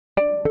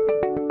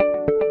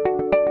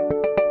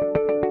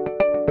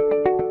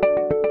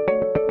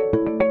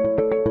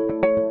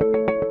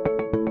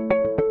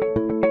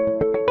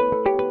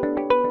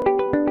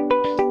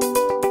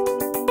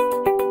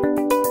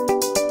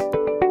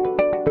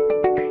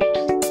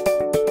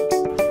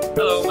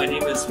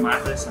is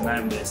Marcus and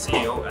I'm the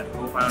CEO and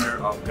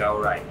co-founder of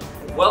Gaorai.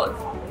 Well,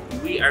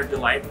 we are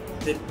delighted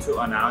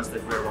to announce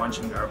that we're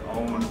launching our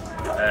own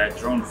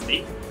drone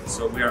fleet.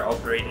 So we are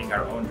operating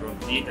our own drone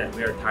fleet and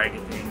we are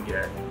targeting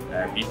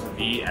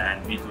B2B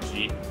and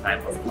B2G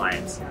type of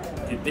clients.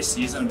 This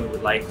season we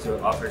would like to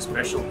offer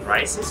special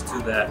prices to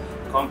the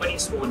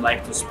companies who would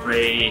like to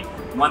spray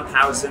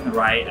 1,000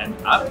 rai and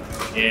up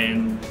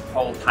in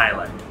whole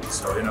Thailand.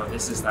 So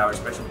this is our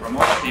special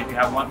promotion. If you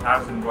have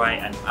 1,000 rai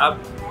and up,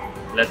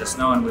 let us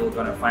know and we're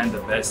gonna find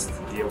the best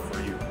deal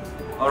for you.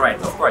 Alright,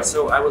 of course,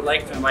 so I would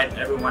like to invite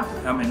everyone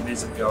to come and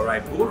visit Gaorai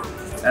booth,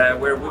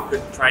 where we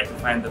could try to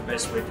find the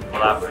best way to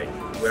collaborate.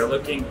 We're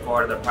looking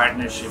for the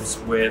partnerships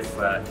with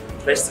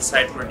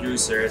pesticide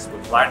producers,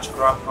 with large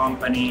crop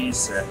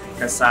companies,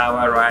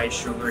 cassava, rice,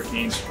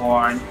 sugarcane,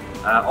 corn,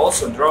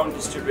 also drone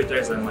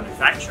distributors and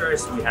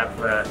manufacturers. We have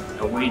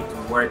a way to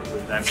work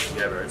with them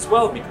together as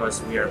well,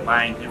 because we are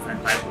buying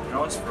different types of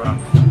drones from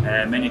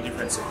many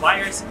different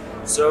suppliers.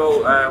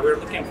 So we're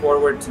looking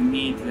forward to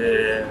meet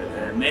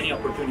many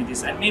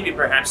opportunities and maybe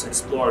perhaps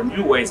explore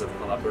new ways of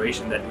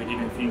collaboration that we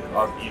didn't think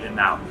of even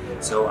now.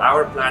 So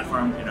our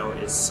platform,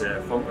 is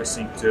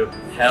focusing to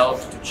help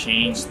to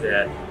change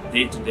the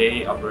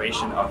day-to-day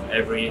operation of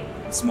every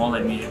small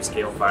and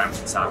medium-scale farm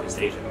in Southeast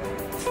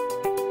Asia.